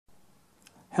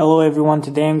Hello everyone,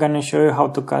 today I'm gonna show you how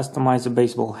to customize a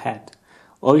baseball hat.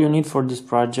 All you need for this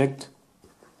project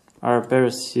are a pair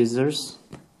of scissors,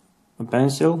 a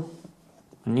pencil,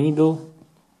 a needle,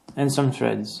 and some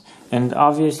threads. And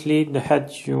obviously the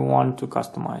hat you want to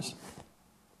customize.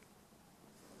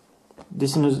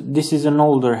 This is an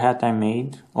older hat I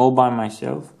made all by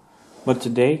myself, but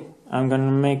today I'm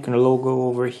gonna make a logo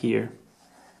over here.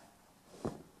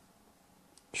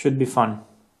 Should be fun.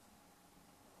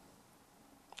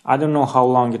 I don't know how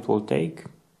long it will take,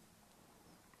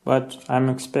 but I'm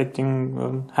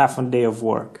expecting half a day of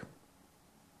work.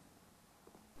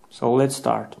 So let's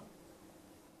start.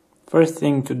 First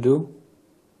thing to do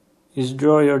is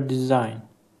draw your design.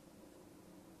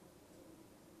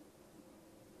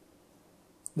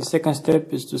 The second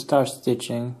step is to start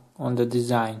stitching on the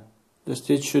design. The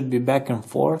stitch should be back and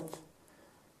forth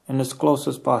and as close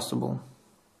as possible.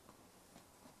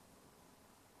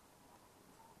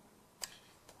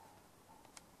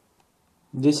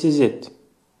 This is it.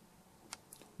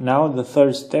 Now the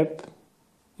third step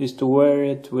is to wear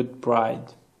it with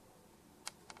pride.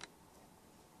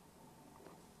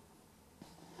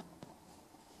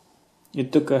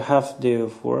 It took a half day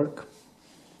of work,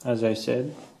 as I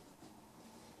said,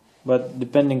 but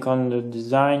depending on the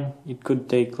design, it could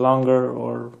take longer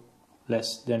or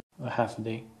less than a half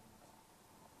day.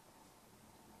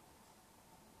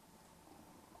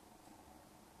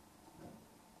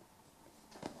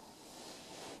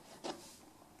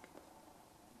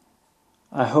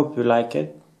 I hope you like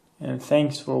it, and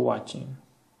thanks for watching.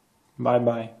 Bye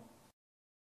bye.